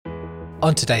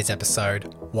On today's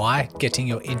episode, why getting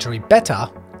your injury better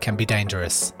can be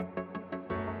dangerous.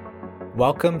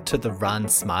 Welcome to the Run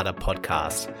Smarter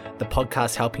podcast, the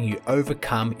podcast helping you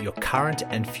overcome your current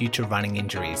and future running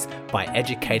injuries by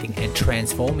educating and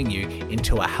transforming you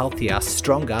into a healthier,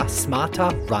 stronger,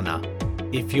 smarter runner.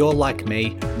 If you're like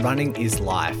me, running is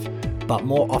life, but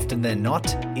more often than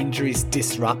not, injuries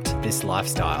disrupt this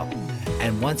lifestyle.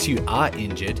 And once you are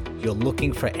injured, you're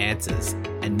looking for answers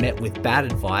and met with bad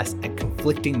advice and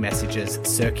conflicting messages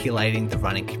circulating the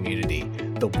running community.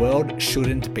 The world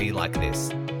shouldn't be like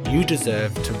this. You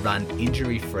deserve to run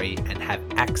injury-free and have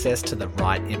access to the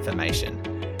right information.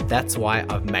 That's why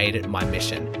I've made it my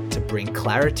mission to bring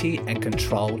clarity and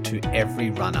control to every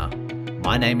runner.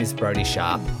 My name is Brodie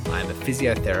Sharp. I am a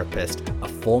physiotherapist, a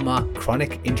former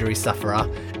chronic injury sufferer,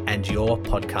 and your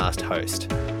podcast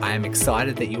host. I am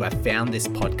excited that you have found this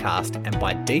podcast and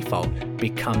by default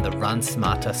become the Run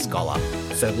Smarter Scholar.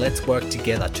 So let's work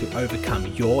together to overcome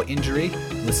your injury,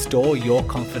 restore your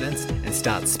confidence, and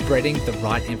start spreading the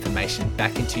right information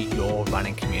back into your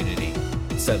running community.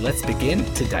 So let's begin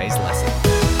today's lesson.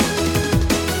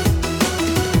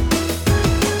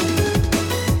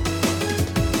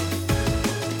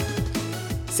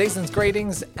 Season's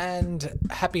greetings and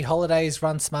happy holidays,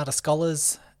 Run Smarter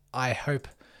Scholars. I hope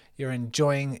you're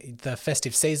enjoying the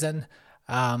festive season.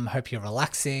 Hope you're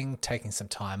relaxing, taking some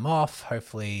time off.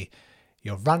 Hopefully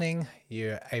you're running.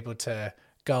 You're able to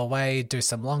go away, do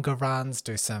some longer runs,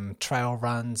 do some trail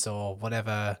runs or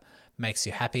whatever makes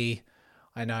you happy.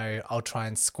 I know I'll try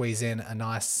and squeeze in a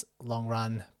nice long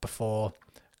run before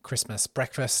Christmas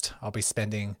breakfast. I'll be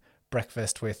spending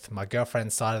breakfast with my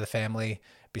girlfriend's side of the family,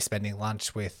 be spending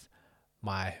lunch with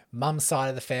my mum's side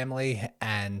of the family,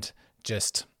 and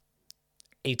just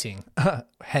eating.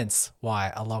 Hence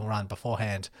why a long run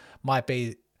beforehand might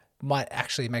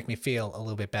actually make me feel a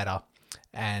little bit better,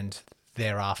 and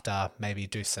thereafter maybe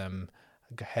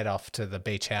head off to the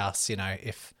beach house. You know,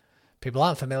 if people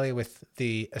aren't familiar with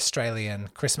the Australian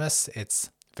Christmas, it's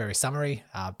very summery,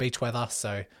 beach weather,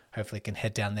 so hopefully can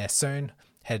head down there soon.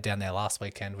 Head down there last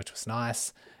weekend, which was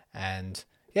nice, and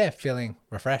yeah, feeling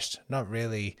refreshed, not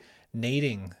really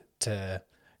needing to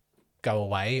go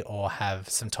away or have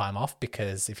some time off,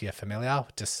 because if you're familiar,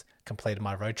 just completed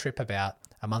my road trip about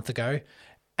a month ago,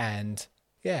 and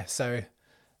yeah, so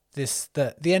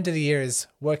the end of the year is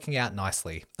working out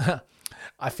nicely.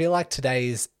 I feel like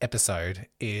today's episode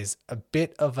is a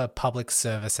bit of a public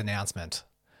service announcement,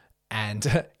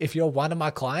 and if you're one of my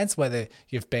clients, whether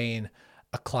you've been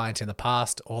a client in the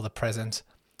past or the present,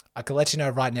 I can let you know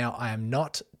right now, I am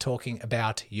not talking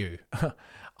about you.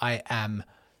 I am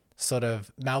sort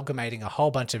of amalgamating a whole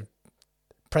bunch of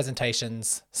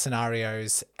presentations,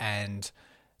 scenarios, and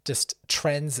just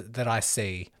trends that I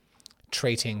see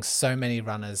treating so many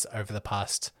runners over the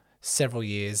past several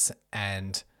years,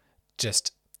 and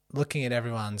just looking at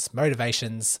everyone's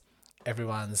motivations,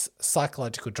 everyone's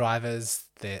psychological drivers,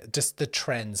 the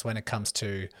trends when it comes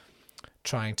to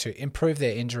trying to improve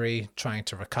their injury, trying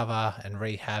to recover and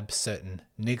rehab certain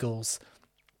niggles.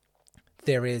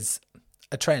 There is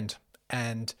a trend,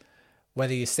 and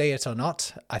whether you see it or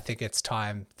not, I think it's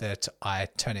time that I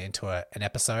turn it into an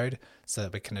episode so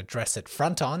that we can address it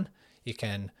front on. You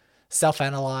can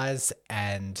self-analyze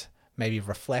and maybe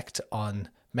reflect on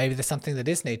maybe there's something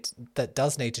that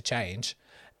does need to change.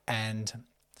 And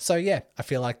so, yeah, I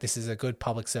feel like this is a good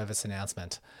public service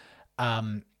announcement.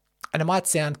 And it might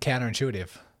sound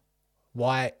counterintuitive.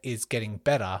 Why is getting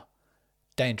better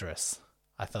dangerous?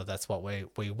 I thought that's what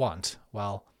we want.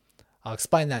 Well, I'll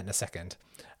explain that in a second.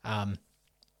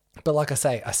 But like I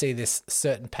say, I see this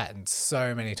certain pattern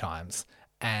so many times,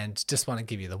 and just want to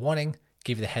give you the warning,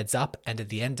 give you the heads up. And at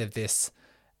the end of this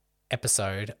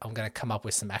episode, I'm going to come up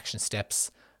with some action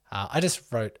steps. I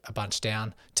just wrote a bunch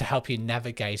down to help you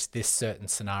navigate this certain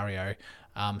scenario.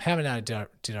 How many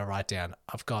did I write down?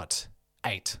 I've got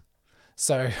 8.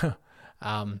 So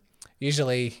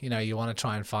usually, you want to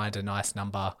try and find a nice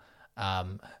number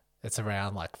that's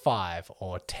around like 5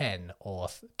 or 10 or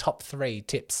top 3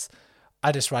 tips.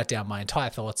 I just write down my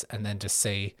entire thoughts and then just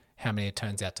see how many it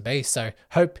turns out to be. So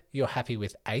hope you're happy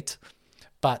with 8.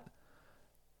 But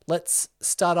let's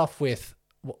start off with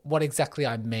what exactly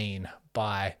I mean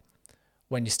by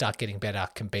when you start getting better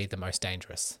can be the most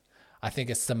dangerous. I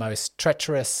think it's the most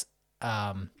treacherous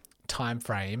time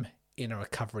frame in a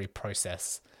recovery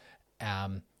process,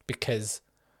 because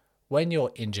when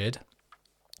you're injured,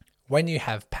 when you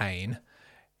have pain,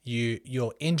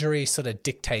 your injury sort of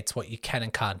dictates what you can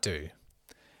and can't do.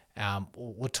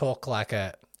 We'll talk like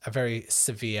a very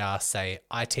severe, say,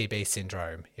 ITB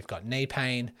syndrome. You've got knee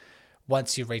pain.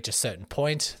 Once you reach a certain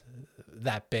point,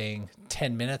 that being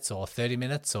 10 minutes or 30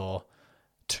 minutes or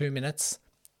 2 minutes,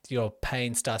 your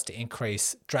pain starts to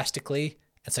increase drastically,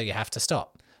 and so you have to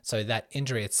stop. So that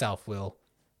injury itself will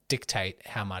dictate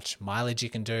how much mileage you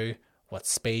can do, what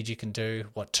speed you can do,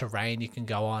 what terrain you can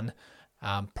go on.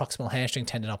 Proximal hamstring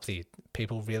tendinopathy,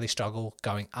 people really struggle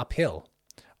going uphill.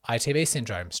 ITB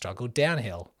syndrome, struggle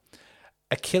downhill.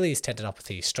 Achilles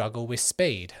tendinopathy, struggle with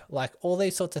speed. Like all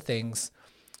these sorts of things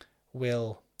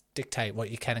will dictate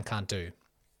what you can and can't do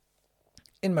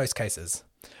in most cases.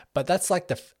 But that's like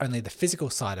only the physical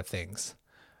side of things.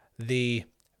 The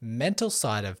mental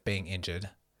side of being injured,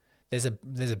 there's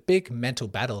a big mental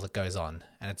battle that goes on,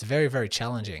 and it's very, very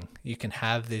challenging. You can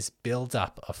have this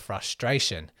build-up of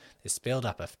frustration, this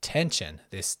build-up of tension,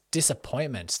 this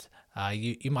disappointment.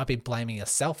 You might be blaming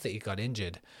yourself that you got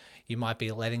injured. You might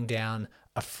be letting down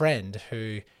a friend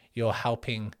who you're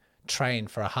helping train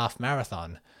for a half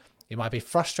marathon. You might be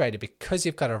frustrated because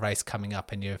you've got a race coming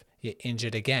up and you're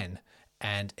injured again,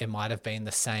 and it might have been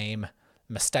the same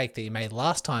mistake that you made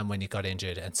last time when you got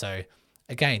injured. And so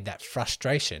again, that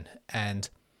frustration, and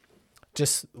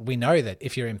just we know that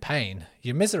if you're in pain,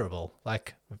 you're miserable.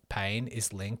 Like pain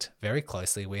is linked very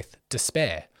closely with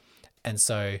despair. And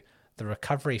so the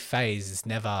recovery phase is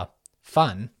never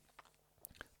fun,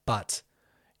 but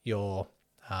your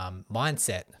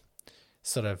mindset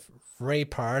sort of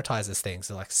reprioritizes things.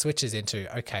 So like switches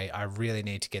into, okay, I really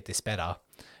need to get this better.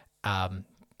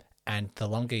 And the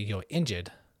longer you're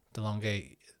injured,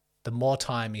 the more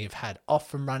time you've had off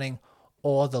from running,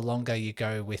 or the longer you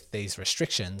go with these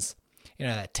restrictions,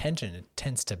 that tension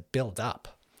tends to build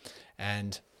up.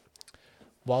 And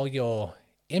while you're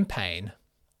in pain,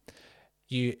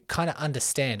 you kind of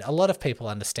understand, a lot of people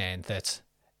understand that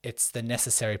it's the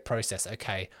necessary process.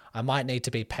 Okay, I might need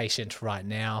to be patient right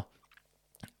now.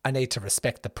 I need to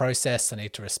respect the process. I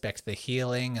need to respect the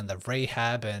healing and the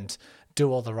rehab and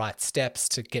do all the right steps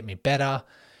to get me better.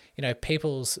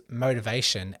 People's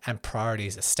motivation and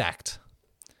priorities are stacked.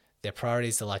 Their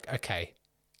priorities are like, okay,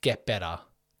 get better,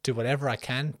 do whatever I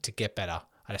can to get better.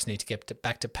 I just need to get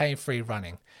back to pain-free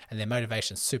running. And their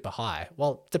motivation's super high.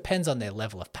 Well, it depends on their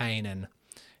level of pain and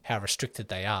how restricted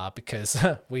they are, because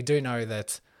we do know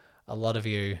that a lot of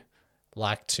you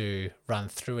like to run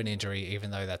through an injury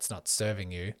even though that's not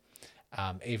serving you,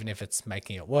 even if it's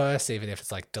making it worse, even if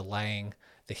it's like delaying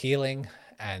the healing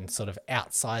and sort of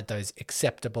outside those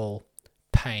acceptable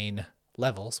pain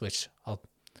levels, which I'll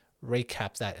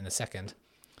recap that in a second.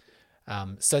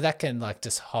 So that can like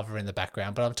just hover in the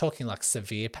background, but I'm talking like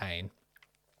severe pain.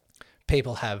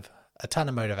 People have a ton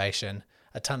of motivation,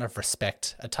 a ton of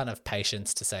respect, a ton of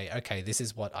patience to say, okay, this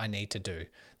is what I need to do.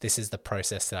 This is the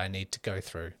process that I need to go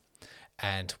through.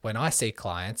 And when I see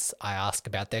clients, I ask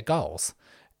about their goals.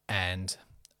 And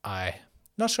I'm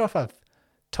not sure if I've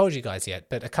told you guys yet,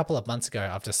 but a couple of months ago,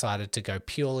 I've decided to go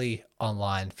purely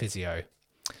online physio.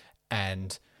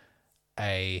 And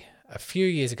a few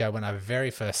years ago, when I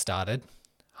very first started,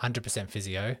 100%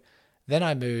 physio, then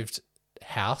I moved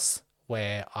house,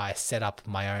 where I set up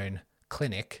my own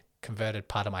clinic, converted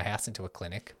part of my house into a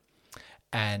clinic,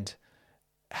 and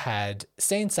had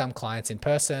seen some clients in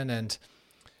person. And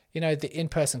the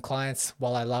in-person clients,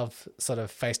 while I love sort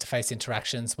of face-to-face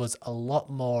interactions, was a lot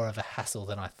more of a hassle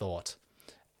than I thought.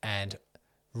 And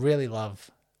really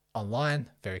love online,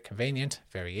 very convenient,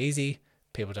 very easy.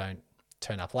 People don't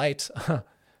turn up late.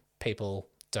 People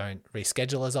don't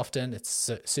reschedule as often. It's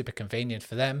super convenient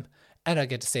for them. And I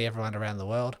get to see everyone around the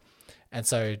world. And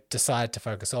so decided to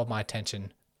focus all my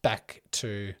attention back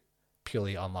to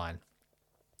purely online.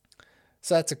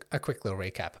 So that's a quick little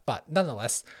recap. But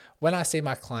nonetheless, when I see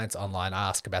my clients online, I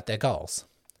ask about their goals.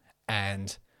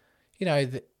 And,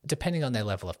 depending on their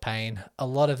level of pain, a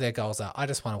lot of their goals are, I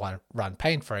just want to run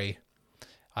pain-free.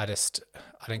 I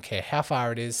don't care how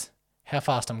far it is, how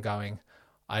fast I'm going.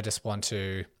 I just want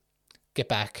to get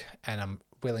back, and I'm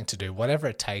willing to do whatever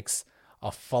it takes.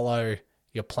 I'll follow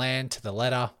your plan to the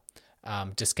letter.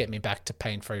 Just get me back to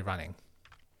pain-free running.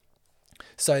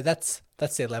 So that's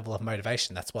their level of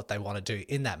motivation. That's what they want to do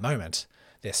in that moment.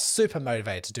 They're super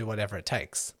motivated to do whatever it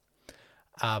takes.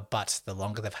 But the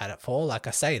longer they've had it for, like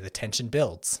I say, the tension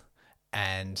builds.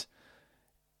 And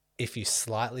if you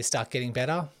slightly start getting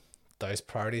better, those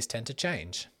priorities tend to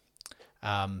change.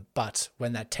 But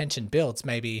when that tension builds,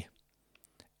 maybe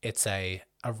it's a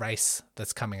race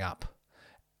that's coming up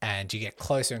and you get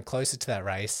closer and closer to that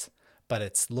race, but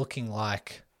it's looking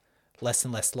like less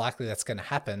and less likely that's going to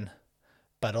happen.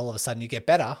 But all of a sudden you get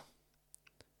better.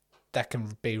 That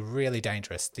can be really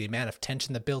dangerous. The amount of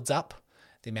tension that builds up,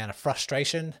 the amount of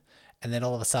frustration, and then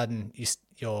all of a sudden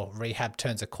your rehab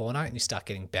turns a corner and you start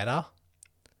getting better.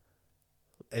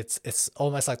 it's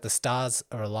almost like the stars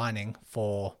are aligning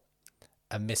for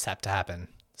a mishap to happen,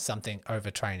 something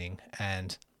overtraining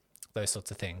and those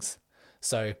sorts of things.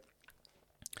 So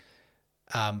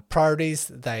priorities,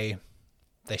 they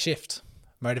shift.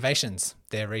 Motivations,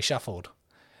 they're reshuffled.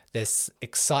 There's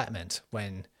excitement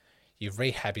when you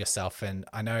rehab yourself. And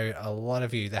I know a lot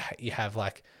of you that you have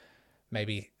like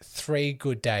maybe 3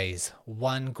 good days,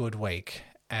 1 good week,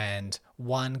 and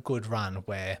 1 good run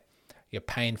where you're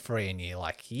pain-free and you're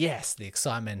like, yes, the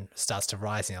excitement starts to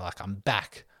rise and you're like, I'm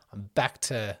back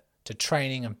to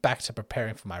training, I'm back to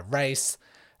preparing for my race.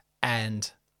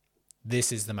 And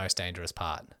this is the most dangerous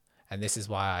part. And this is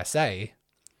why I say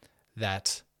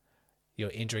that your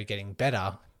injury getting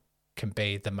better can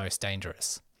be the most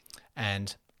dangerous.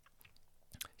 And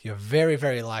you're very,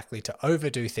 very likely to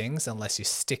overdo things unless you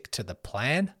stick to the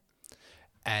plan.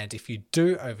 And if you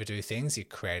do overdo things, you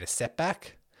create a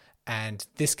setback. And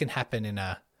this can happen in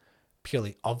a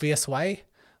purely obvious way.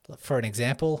 For an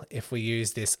example, if we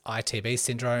use this ITB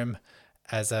syndrome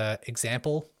as an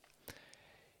example,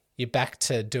 you're back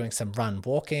to doing some run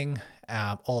walking.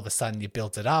 All of a sudden you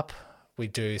build it up. We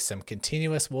do some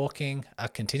continuous walking,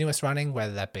 continuous running,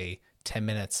 whether that be 10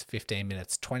 minutes, 15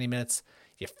 minutes, 20 minutes.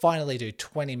 You finally do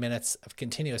 20 minutes of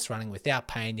continuous running without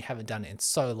pain. You haven't done it in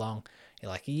so long.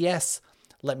 You're like, yes,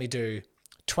 let me do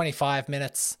 25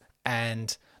 minutes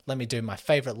and let me do my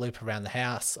favorite loop around the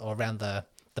house or around the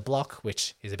block,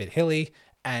 which is a bit hilly.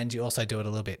 And you also do it a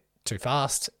little bit too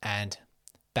fast and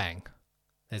bang,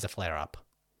 there's a flare up.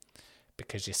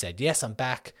 Because you said, yes, I'm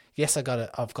back. Yes, I've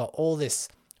got all this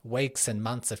weeks and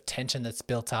months of tension that's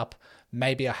built up.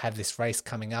 Maybe I have this race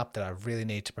coming up that I really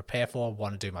need to prepare for,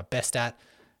 want to do my best at.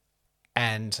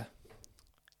 And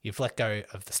you've let go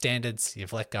of the standards,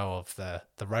 you've let go of the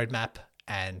roadmap,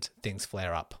 and things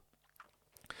flare up.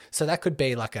 So that could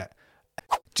be like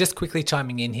just quickly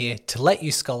chiming in here to let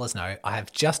you scholars know, I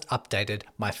have just updated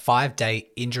my 5-day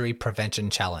injury prevention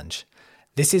challenge.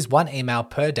 This is 1 email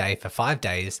per day for 5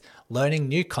 days, learning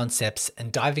new concepts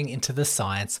and diving into the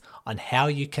science on how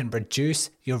you can reduce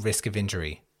your risk of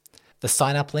injury. The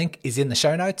sign up link is in the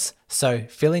show notes, so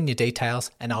fill in your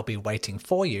details and I'll be waiting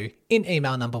for you in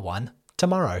email number 1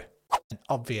 tomorrow. An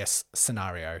obvious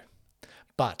scenario,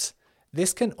 but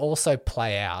this can also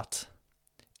play out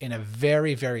in a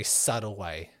very, very subtle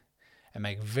way and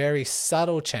make very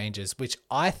subtle changes, which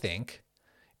I think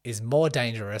is more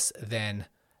dangerous than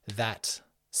that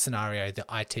scenario, the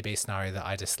ITB scenario that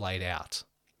I just laid out,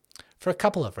 for a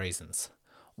couple of reasons.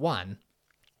 One,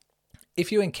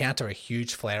 if you encounter a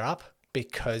huge flare up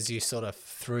because you sort of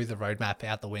threw the roadmap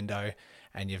out the window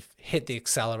and you've hit the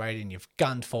accelerator and you've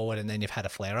gunned forward and then you've had a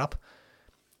flare up,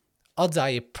 odds are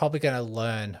you're probably going to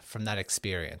learn from that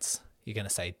experience. You're going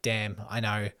to say, damn, I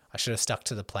know I should have stuck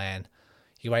to the plan.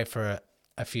 You wait for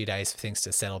a few days for things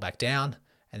to settle back down.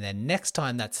 And then next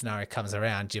time that scenario comes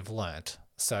around, you've learned.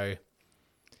 So,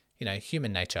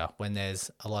 human nature, when there's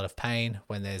a lot of pain,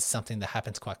 when there's something that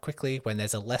happens quite quickly, when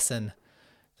there's a lesson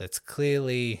that's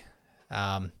clearly,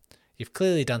 you've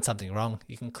clearly done something wrong,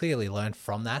 you can clearly learn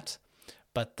from that.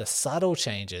 But the subtle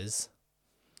changes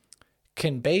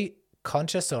can be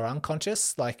conscious or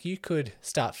unconscious. Like you could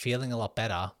start feeling a lot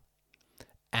better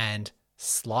and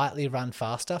slightly run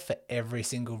faster for every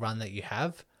single run that you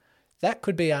have. That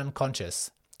could be unconscious.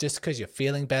 Just because you're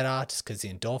feeling better, just because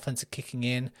the endorphins are kicking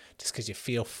in, just because you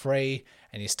feel free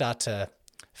and you start to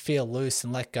feel loose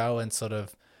and let go and sort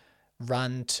of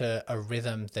run to a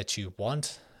rhythm that you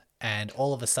want. And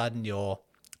all of a sudden you're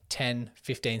 10,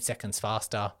 15 seconds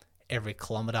faster every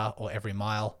kilometer or every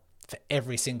mile for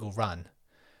every single run.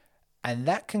 And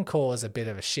that can cause a bit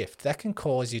of a shift. That can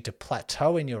cause you to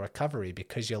plateau in your recovery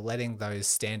because you're letting those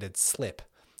standards slip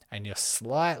and you're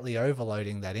slightly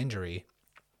overloading that injury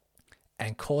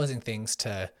and causing things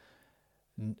to,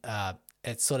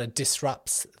 it sort of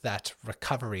disrupts that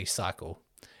recovery cycle.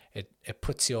 It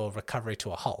puts your recovery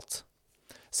to a halt.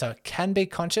 So it can be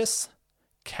conscious,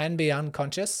 can be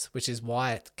unconscious, which is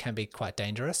why it can be quite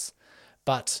dangerous.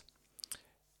 But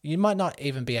you might not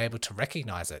even be able to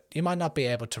recognize it. You might not be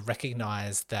able to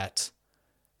recognize that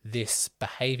this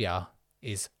behavior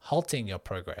is halting your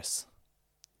progress,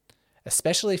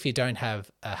 especially if you don't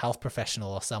have a health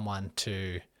professional or someone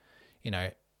to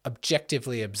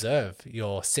objectively observe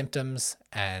your symptoms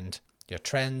and your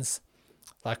trends.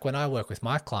 Like when I work with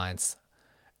my clients,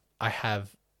 I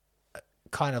have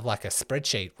kind of like a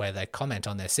spreadsheet where they comment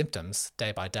on their symptoms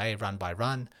day by day, run by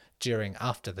run, during,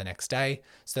 after the next day,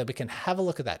 so that we can have a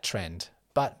look at that trend.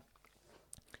 But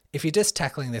if you're just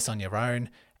tackling this on your own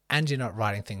and you're not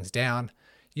writing things down,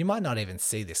 you might not even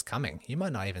see this coming. You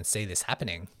might not even see this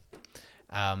happening.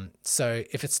 So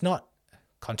if it's not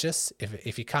conscious,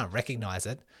 if you can't recognize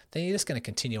it, then you're just going to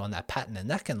continue on that pattern, and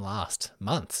that can last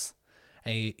months.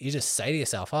 And you just say to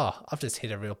yourself, oh, I've just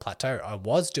hit a real plateau. I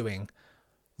was doing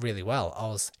really well. I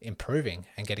was improving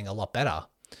and getting a lot better.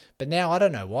 But now I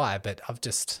don't know why, but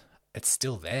it's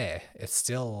still there. It's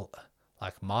still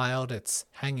like mild. It's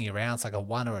hanging around. It's like a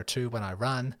 1 or a 2 when I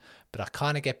run, but I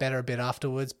kind of get better a bit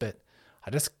afterwards, but I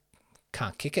just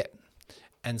can't kick it.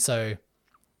 And so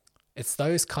it's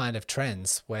those kind of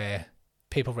trends where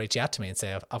people reach out to me and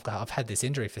say, I've had this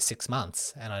injury for 6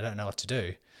 months and I don't know what to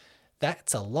do.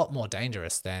 That's a lot more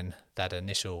dangerous than that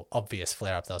initial obvious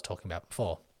flare-up that I was talking about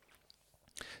before.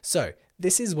 So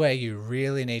this is where you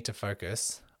really need to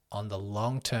focus on the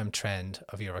long-term trend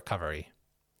of your recovery.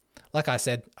 Like I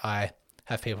said, I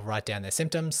have people write down their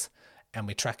symptoms and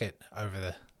we track it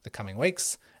over the coming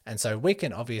weeks. And so we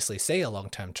can obviously see a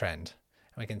long-term trend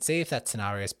and we can see if that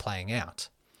scenario is playing out.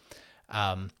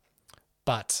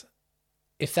 But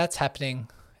if that's happening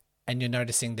and you're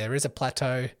noticing there is a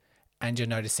plateau and you're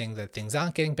noticing that things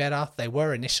aren't getting better, they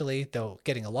were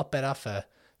getting a lot better for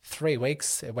 3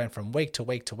 weeks. It went from week to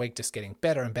week to week, just getting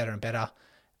better and better and better.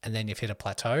 And then you've hit a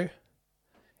plateau.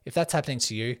 If that's happening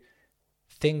to you,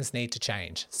 things need to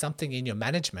change. Something in your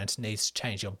management needs to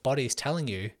change. Your body's telling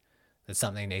you that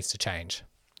something needs to change.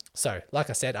 So, like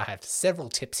I said, I have several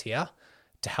tips here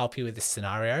to help you with this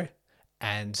scenario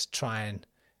and try and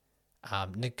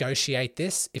negotiate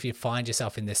this if you find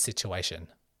yourself in this situation.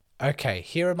 Okay,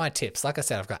 here are my tips. Like I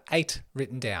said, I've got 8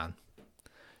 written down.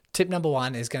 Tip number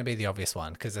 1 is going to be the obvious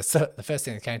one because it's the first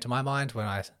thing that came to my mind when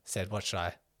I said, what should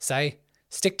I say?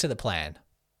 Stick to the plan.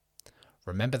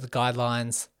 Remember the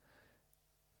guidelines.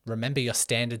 Remember your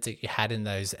standards that you had in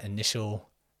those initial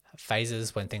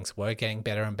phases when things were getting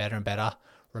better and better and better.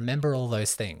 Remember all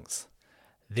those things.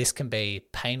 This can be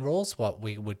pain rules, what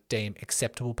we would deem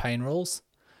acceptable pain rules.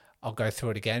 I'll go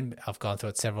through it again. I've gone through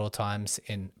it several times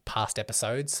in past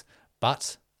episodes,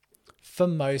 but for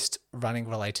most running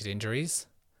related injuries,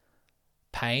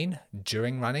 pain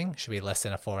during running should be less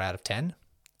than a 4 out of 10.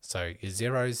 So your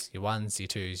 0s, your 1s, your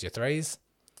 2s, your 3s.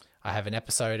 I have an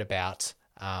episode about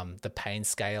the pain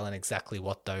scale and exactly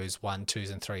what those 1,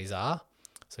 2s, and 3s are.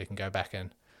 So you can go back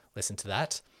and listen to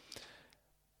that.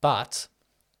 But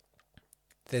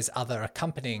there's other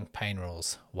accompanying pain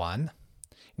rules. 1,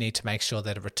 you need to make sure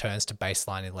that it returns to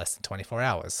baseline in less than 24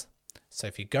 hours. So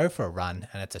if you go for a run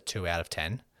and it's a 2 out of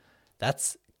 10,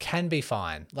 that's can be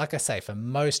fine. Like I say, for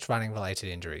most running related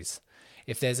injuries,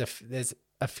 if there's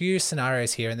a few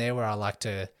scenarios here and there where I like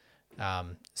to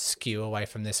skew away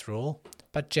from this rule,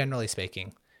 but generally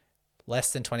speaking,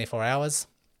 less than 24 hours,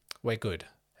 we're good.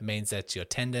 It means that your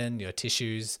tendon, your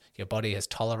tissues, your body has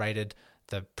tolerated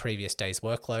the previous day's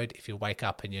workload if you wake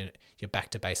up and you're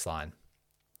back to baseline.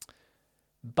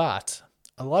 But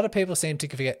a lot of people seem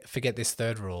to forget this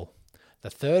third rule.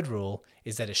 The third rule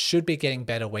is that it should be getting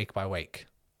better week by week.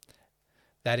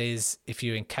 That is, if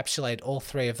you encapsulate all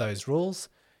 3 of those rules,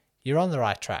 you're on the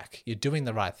right track. You're doing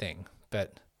the right thing.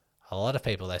 But a lot of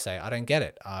people, they say, I don't get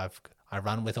it. I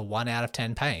run with a 1 out of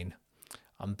 10 pain.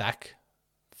 I'm back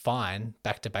fine,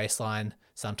 back to baseline,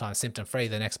 sometimes symptom-free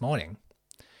the next morning.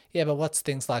 Yeah, but what's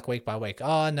things like week by week?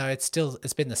 Oh, no, it's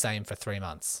been the same for 3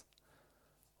 months.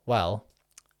 Well,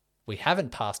 we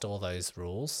haven't passed all those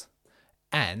rules,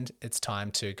 and it's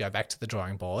time to go back to the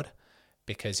drawing board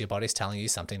because your body's telling you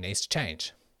something needs to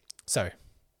change. So,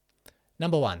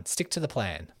 number 1, stick to the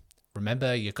plan.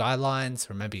 Remember your guidelines,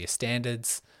 remember your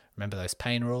standards, remember those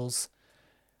pain rules.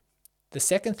 The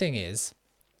second thing is,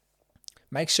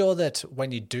 make sure that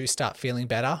when you do start feeling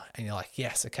better and you're like,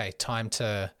 yes, okay, time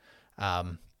to,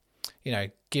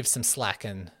 give some slack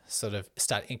and sort of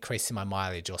start increasing my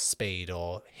mileage or speed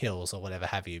or hills or whatever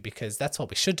have you, because that's what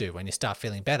we should do. When you start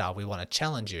feeling better, we want to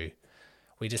challenge you.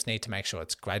 We just need to make sure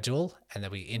it's gradual and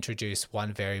that we introduce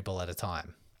one variable at a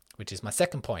time, which is my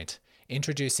second point,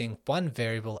 introducing one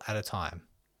variable at a time.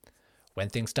 When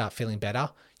things start feeling better,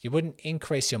 you wouldn't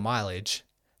increase your mileage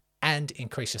and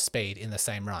increase your speed in the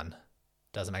same run.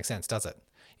 Doesn't make sense, does it?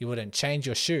 You wouldn't change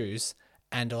your shoes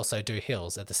and also do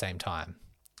hills at the same time.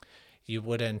 You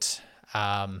wouldn't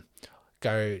go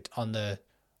on the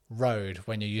road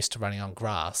when you're used to running on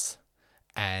grass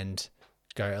and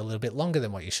go a little bit longer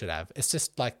than what you should have. It's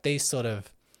just like these sort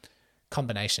of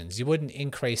combinations. You wouldn't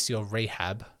increase your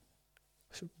rehab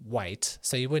weight,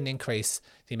 so you wouldn't increase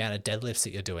the amount of deadlifts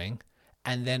that you're doing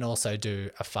and then also do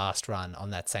a fast run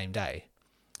on that same day.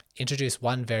 Introduce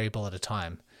one variable at a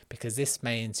time, because this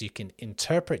means you can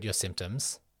interpret your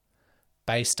symptoms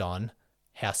based on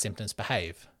how symptoms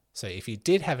behave. So if you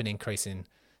did have an increase in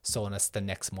soreness the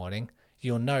next morning,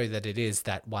 you'll know that it is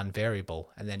that one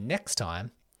variable. And then next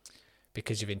time,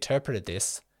 because you've interpreted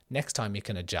this. Next time you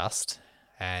can adjust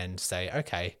and say,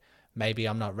 okay, maybe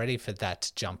I'm not ready for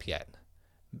that jump yet.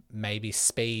 Maybe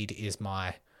speed is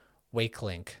my weak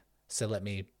link. So let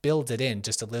me build it in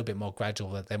just a little bit more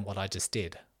gradual than what I just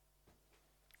did.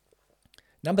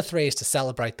 Number 3 is to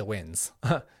celebrate the wins.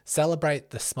 Celebrate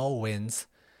the small wins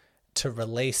to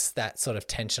release that sort of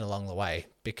tension along the way.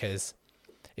 Because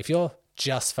if you're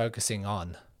just focusing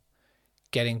on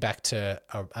getting back to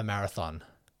a marathon,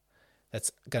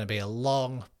 that's going to be a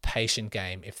long, patient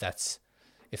game if that's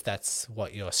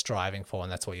what you're striving for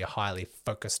and that's what you're highly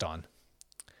focused on.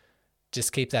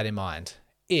 Just keep that in mind.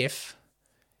 If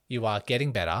you are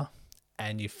getting better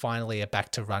and you finally are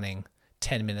back to running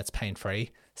 10 minutes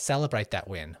pain-free, celebrate that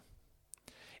win.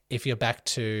 If you're back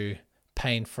to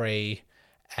pain-free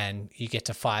and you get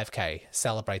to 5K,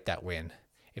 celebrate that win.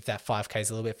 If that 5K is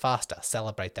a little bit faster,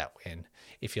 celebrate that win.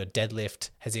 If your deadlift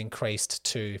has increased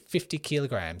to 50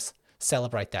 kilograms,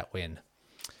 celebrate that win.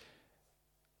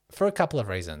 For a couple of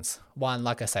reasons. One,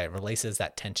 like I say, it releases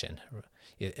that tension.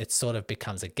 It sort of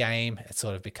becomes a game. It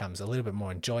sort of becomes a little bit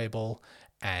more enjoyable,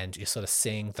 and you're sort of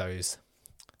seeing those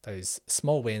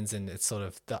small wins, and it's sort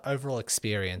of the overall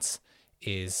experience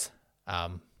is,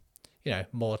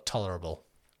 more tolerable.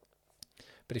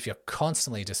 But if you're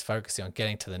constantly just focusing on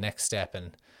getting to the next step,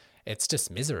 and it's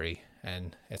just misery,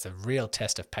 and it's a real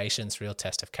test of patience, real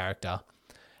test of character.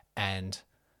 And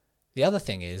the other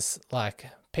thing is, like,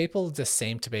 people just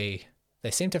seem to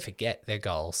forget their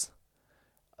goals.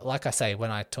 Like I say,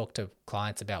 when I talk to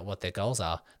clients about what their goals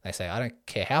are, they say, I don't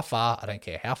care how far, I don't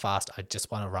care how fast, I just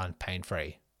want to run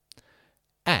pain-free.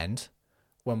 And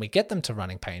when we get them to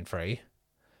running pain-free,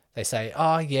 they say,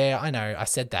 oh yeah, I know, I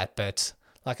said that, but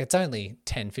like it's only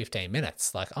 10, 15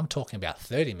 minutes. Like I'm talking about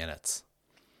 30 minutes.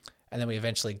 And then we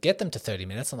eventually get them to 30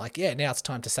 minutes. I'm like, yeah, now it's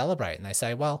time to celebrate. And they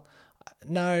say, well,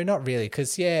 no, not really.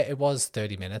 Because yeah, it was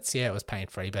 30 minutes. Yeah, it was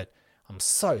pain-free, but I'm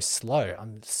so slow.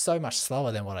 I'm so much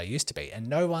slower than what I used to be. And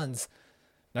no one's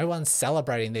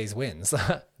celebrating these wins.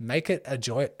 Make it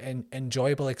an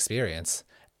enjoyable experience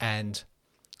and,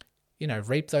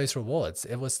 reap those rewards.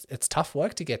 It's tough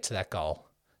work to get to that goal.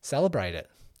 Celebrate it.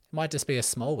 It might just be a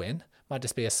small win. Might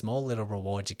just be a small little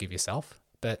reward you give yourself,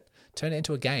 but turn it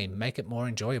into a game. Make it more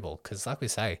enjoyable. Because like we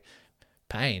say,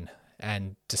 pain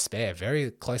and despair,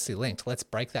 very closely linked. Let's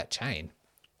break that chain.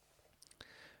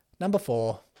 Number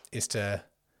 4 is to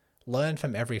learn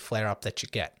from every flare-up that you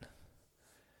get.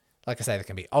 Like I say, there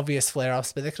can be obvious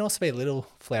flare-ups, but there can also be little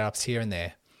flare-ups here and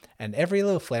there. And every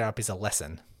little flare-up is a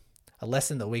lesson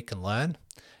that we can learn,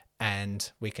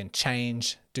 and we can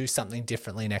change, do something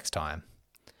differently next time.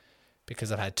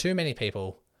 Because I've had too many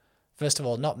people, first of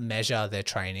all, not measure their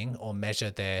training or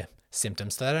measure their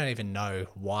symptoms, so they don't even know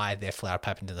why their flare-up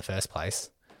happened in the first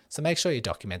place. So make sure you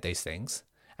document these things.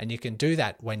 And you can do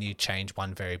that when you change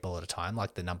one variable at a time,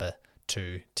 like the number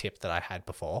 2 tip that I had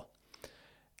before,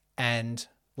 and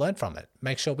learn from it.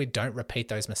 Make sure we don't repeat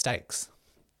those mistakes.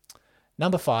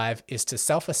 Number 5 is to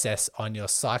self-assess on your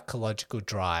psychological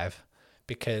drive,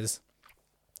 because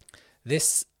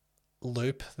this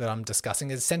loop that I'm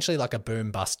discussing is essentially like a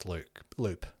boom-bust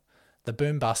loop, the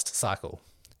boom-bust cycle.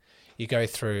 You go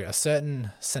through a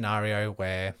certain scenario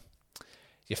where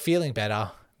you're feeling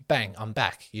better, bang, I'm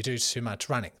back. You do too much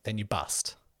running, then you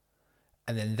bust.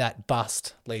 And then that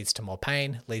bust leads to more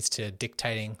pain, leads to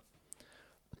dictating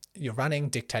your running,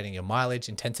 dictating your mileage,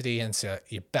 intensity, and so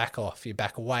you back off, you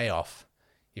back way off.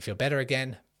 You feel better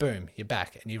again, boom, you're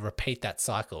back, and you repeat that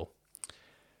cycle.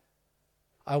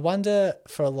 I wonder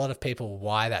for a lot of people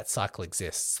why that cycle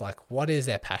exists. Like, what is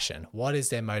their passion? What is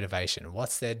their motivation?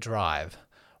 What's their drive?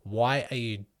 Why are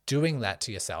you doing that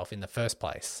to yourself in the first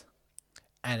place?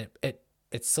 And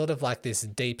it's sort of like this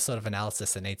deep sort of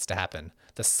analysis that needs to happen.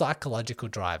 The psychological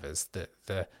drivers,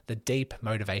 the deep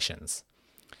motivations.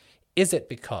 Is it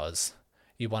because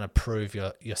you want to prove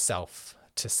yourself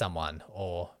to someone,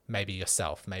 or maybe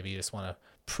yourself? Maybe you just want to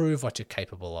prove what you're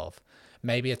capable of.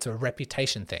 Maybe it's a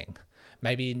reputation thing.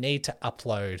 Maybe you need to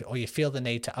upload, or you feel the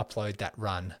need to upload that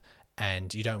run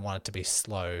and you don't want it to be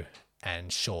slow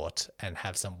and short and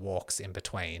have some walks in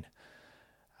between.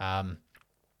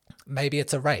 Maybe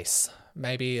it's a race.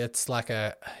 Maybe it's like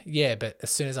but as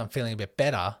soon as I'm feeling a bit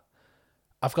better,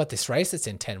 I've got this race that's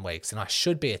in 10 weeks and I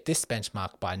should be at this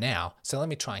benchmark by now. So let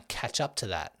me try and catch up to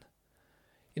that.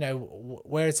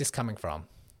 Where is this coming from?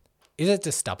 Is it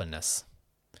just stubbornness?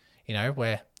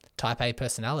 We're type A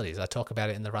personalities. I talk about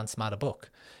it in the Run Smarter book.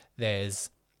 There's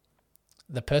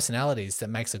the personalities that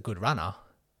makes a good runner,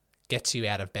 gets you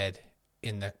out of bed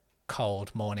in the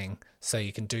cold morning so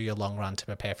you can do your long run to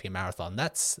prepare for your marathon.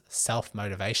 That's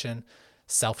self-motivation,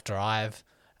 self-drive,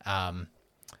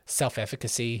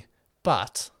 self-efficacy,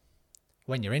 But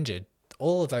when you're injured,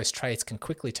 all of those traits can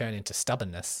quickly turn into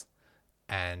stubbornness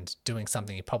and doing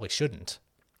something you probably shouldn't.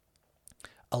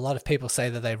 A lot of people say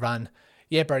that they run,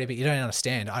 yeah, Brody, but you don't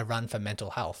understand. I run for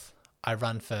mental health. I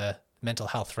run for mental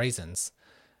health reasons.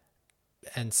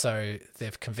 And so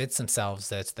they've convinced themselves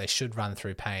that they should run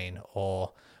through pain,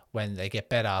 or when they get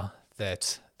better,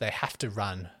 that they have to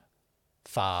run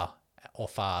far or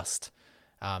fast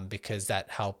because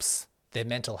that helps their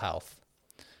mental health.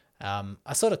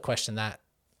 I sort of question that.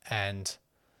 And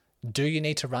do you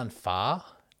need to run far?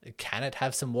 Can it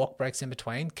have some walk breaks in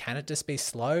between? Can it just be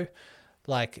slow?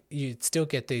 Like, you still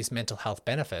get these mental health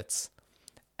benefits.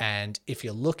 And if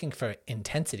you're looking for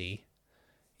intensity,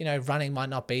 running might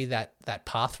not be that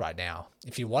path right now.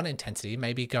 If you want intensity,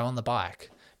 maybe go on the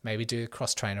bike, maybe do a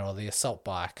cross trainer or the assault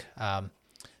bike,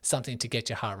 something to get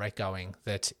your heart rate going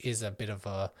that is a bit of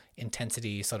a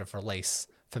intensity sort of release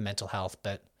for mental health,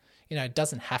 but, it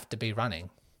doesn't have to be running.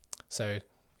 So,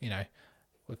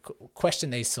 we question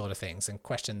these sort of things and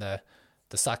question the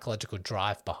psychological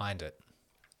drive behind it.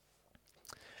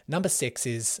 Number 6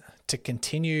 is to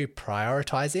continue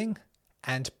prioritizing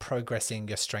and progressing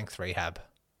your strength rehab.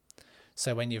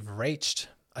 So when you've reached,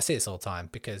 I see this all the time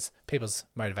because people's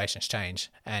motivations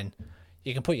change, and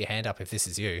you can put your hand up if this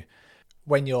is you.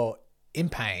 When you're in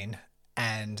pain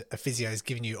and a physio is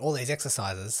giving you all these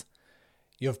exercises,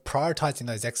 you're prioritizing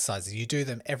those exercises. You do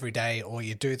them every day, or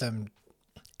you do them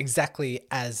exactly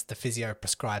as the physio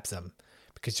prescribes them,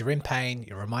 because you're in pain,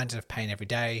 you're reminded of pain every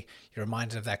day, you're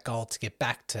reminded of that goal to get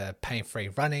back to pain-free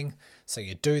running, so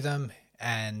you do them,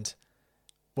 and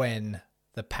when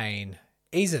the pain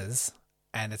eases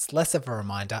and it's less of a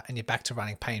reminder and you're back to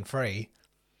running pain-free,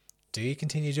 do you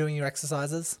continue doing your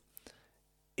exercises?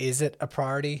 Is it a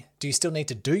priority? Do you still need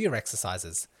to do your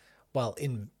exercises? Well,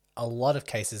 in a lot of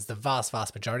cases, the vast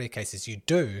majority of cases, you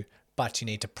do, but you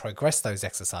need to progress those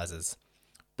exercises.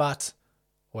 But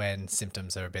when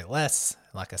symptoms are a bit less,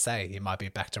 like I say, you might be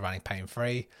back to running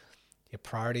pain-free, your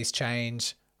priorities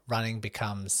change, running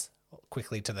becomes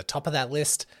quickly to the top of that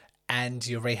list, and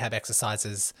your rehab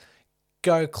exercises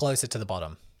go closer to the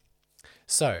bottom.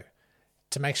 So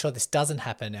to make sure this doesn't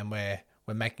happen, and we're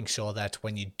making sure that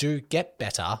when you do get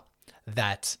better,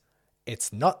 that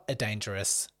it's not a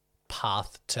dangerous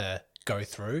path to go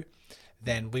through,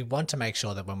 then we want to make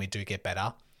sure that when we do get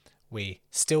better, we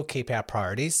still keep our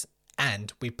priorities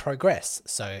and we progress.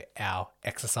 So our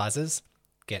exercises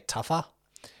get tougher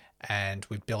and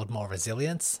we build more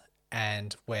resilience,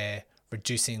 and we're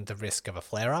reducing the risk of a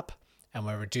flare-up, and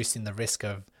we're reducing the risk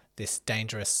of this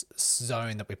dangerous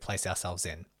zone that we place ourselves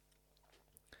in.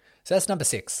 So that's number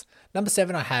 6. Number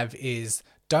 7 I have is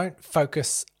don't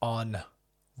focus on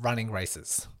running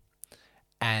races.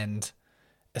 And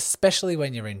especially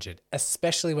when you're injured,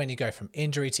 especially when you go from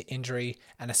injury to injury,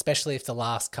 and especially if the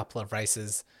last couple of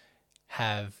races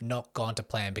have not gone to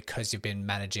plan because you've been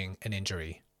managing an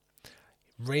injury.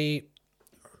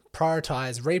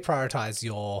 Reprioritize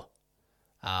your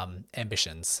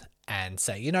ambitions and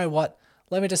say, you know what,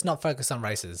 let me just not focus on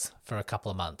races for a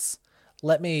couple of months.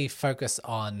 Let me focus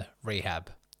on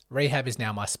rehab. Rehab is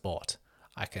now my sport.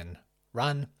 I can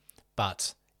run,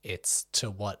 but it's to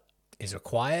what is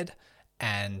required,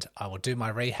 and I will do my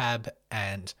rehab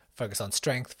and focus on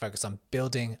strength, focus on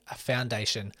building a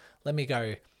foundation. Let me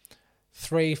go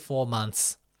 3-4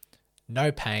 months,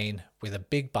 no pain, with a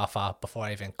big buffer before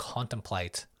I even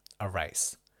contemplate a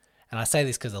race. And I say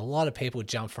this because a lot of people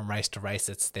jump from race to race.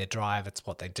 It's their drive, it's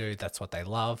what they do, that's what they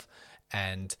love.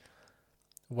 And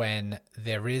when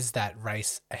there is that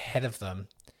race ahead of them,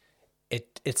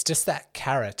 it's just that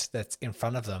carrot that's in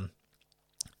front of them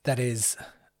that is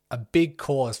a big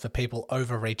cause for people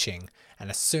overreaching. And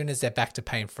as soon as they're back to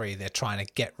pain-free, they're trying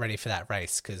to get ready for that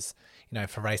race because,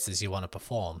 for races, you want to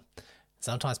perform.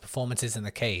 Sometimes performance isn't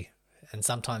the key. And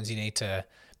sometimes you need to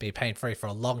be pain-free for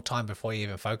a long time before you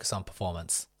even focus on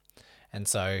performance. And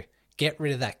so get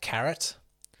rid of that carrot,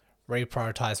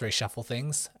 reprioritize, reshuffle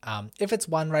things. If it's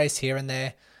one race here and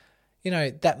there,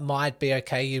 that might be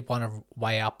okay. You'd want to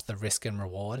weigh up the risk and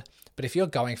reward. But if you're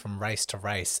going from race to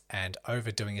race and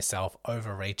overdoing yourself,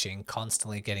 overreaching,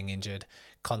 constantly getting injured,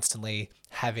 constantly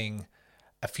having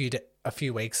a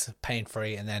few weeks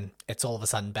pain-free, and then it's all of a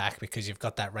sudden back because you've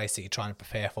got that race that you're trying to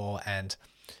prepare for and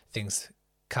things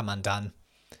come undone.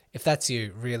 If that's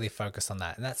you, really focus on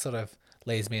that. And that sort of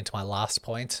leads me into my last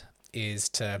point, is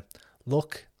to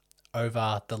look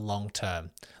over the long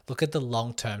term. Look at the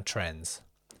long-term trends,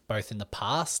 both in the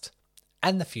past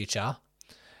and the future.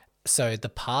 So the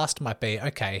past might be,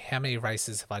 okay, how many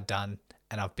races have I done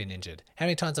and I've been injured? How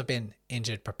many times I've been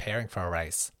injured preparing for a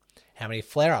race? How many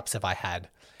flare-ups have I had?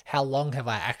 How long have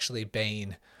I actually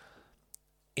been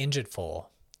injured for?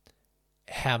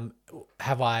 Have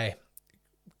I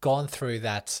gone through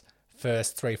that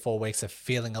first 3-4 weeks of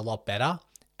feeling a lot better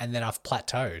and then I've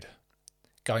plateaued?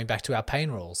 Going back to our pain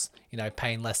rules,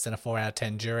 pain less than a 4 out of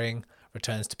 10 during,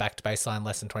 returns to back to baseline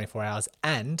less than 24 hours,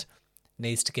 and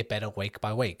needs to get better week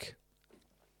by week.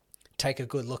 Take a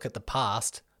good look at the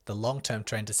past, the long-term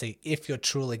trend, to see if you're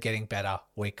truly getting better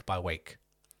week by week.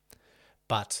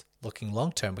 But looking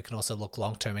long-term, we can also look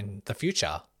long-term in the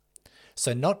future.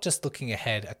 So not just looking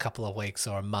ahead a couple of weeks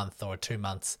or a month or 2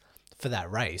 months for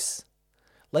that race.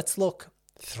 Let's look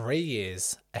 3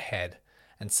 years ahead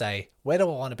and say, where do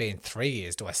I want to be in 3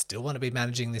 years? Do I still want to be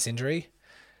managing this injury?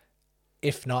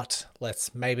 If not,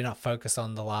 let's maybe not focus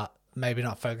on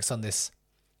this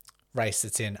race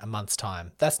that's in a month's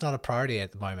time. That's not a priority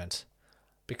at the moment,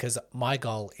 because my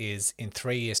goal is in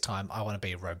 3 years' time, I want to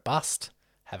be robust,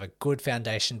 have a good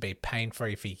foundation, be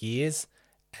pain-free for years.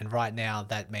 And right now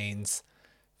that means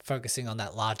focusing on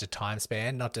that larger time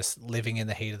span, not just living in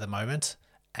the heat of the moment,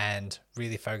 and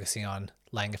really focusing on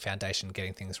laying a foundation,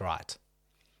 getting things right.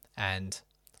 And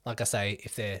like I say,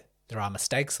 if there are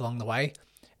mistakes along the way,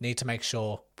 need to make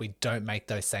sure we don't make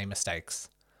those same mistakes.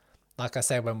 Like I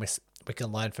say, when we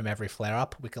can learn from every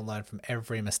flare-up, we can learn from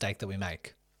every mistake that we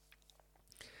make.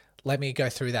 Let me go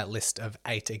through that list of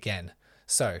 8 again.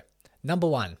 So, number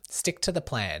 1, stick to the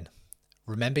plan.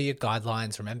 Remember your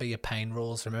guidelines, remember your pain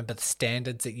rules, remember the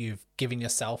standards that you've given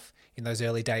yourself in those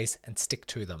early days, and stick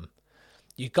to them.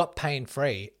 You got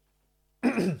pain-free,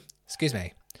 excuse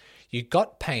me, you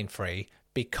got pain-free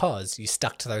because you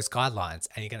stuck to those guidelines,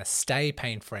 and you're going to stay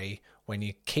pain-free when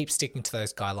you keep sticking to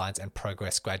those guidelines and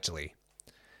progress gradually.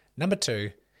 Number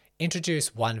 2,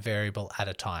 introduce one variable at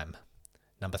a time.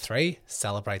 Number 3,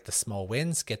 celebrate the small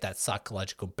wins, get that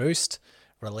psychological boost,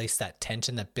 release that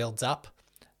tension that builds up.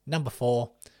 Number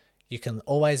 4, you can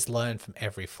always learn from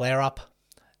every flare-up.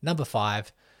 Number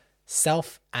 5,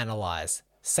 self-analyze,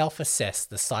 self-assess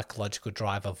the psychological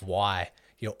drive of why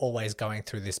you're always going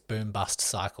through this boom-bust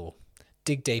cycle.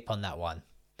 Dig deep on that one.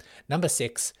 Number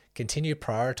 6, continue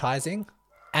prioritizing,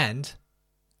 and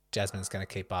Jasmine's going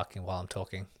to keep barking while I'm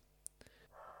talking.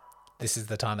 This is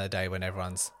the time of the day when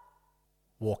everyone's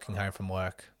walking home from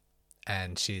work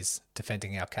and she's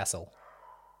defending our castle.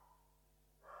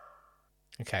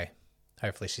 Okay,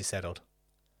 hopefully she's settled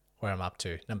where I'm up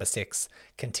to. Number 6,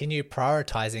 continue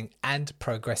prioritizing and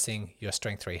progressing your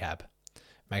strength rehab.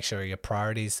 Make sure your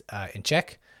priorities are in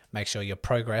check. Make sure your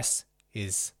progress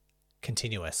is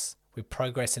continuous. We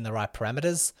progress in the right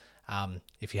parameters.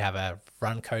 If you have a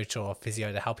run coach or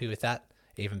physio to help you with that,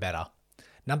 even better.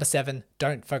 Number 7,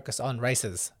 don't focus on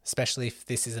races, especially if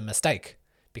this is a mistake,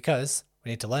 because we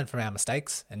need to learn from our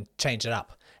mistakes and change it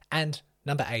up. And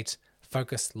number 8,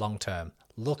 focus long-term.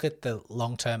 Look at the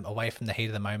long-term away from the heat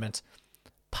of the moment,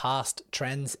 past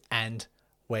trends, and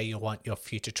where you want your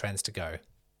future trends to go.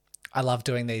 I love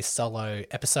doing these solo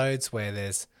episodes where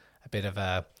there's a bit of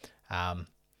a,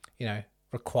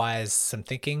 requires some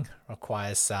thinking,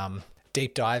 requires some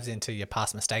deep dives into your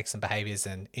past mistakes and behaviors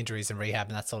and injuries and rehab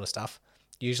and that sort of stuff.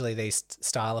 Usually these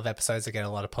style of episodes, I get a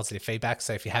lot of positive feedback.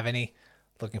 So if you have any,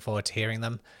 looking forward to hearing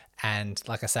them. And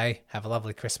like I say, have a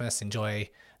lovely Christmas. Enjoy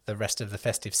the rest of the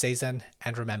festive season.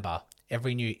 And remember,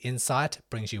 every new insight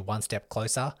brings you one step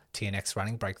closer to your next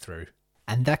running breakthrough.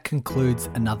 And that concludes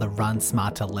another Run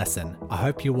Smarter lesson. I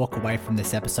hope you walk away from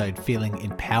this episode feeling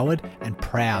empowered and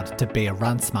proud to be a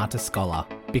Run Smarter scholar.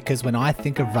 Because when I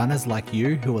think of runners like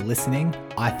you who are listening,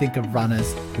 I think of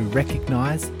runners who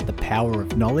recognize the power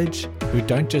of knowledge, who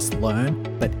don't just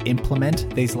learn, but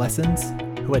implement these lessons,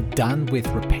 who are done with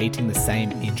repeating the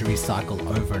same injury cycle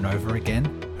over and over again,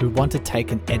 who want to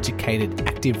take an educated,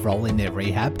 active role in their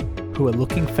rehab, who are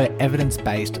looking for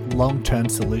evidence-based long-term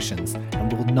solutions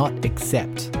and will not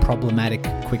accept problematic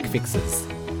quick fixes.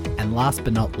 And last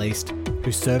but not least,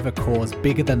 who serve a cause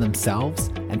bigger than themselves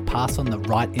and pass on the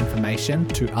right information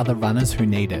to other runners who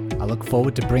need it. I look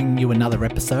forward to bringing you another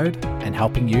episode and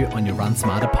helping you on your Run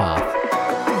Smarter path.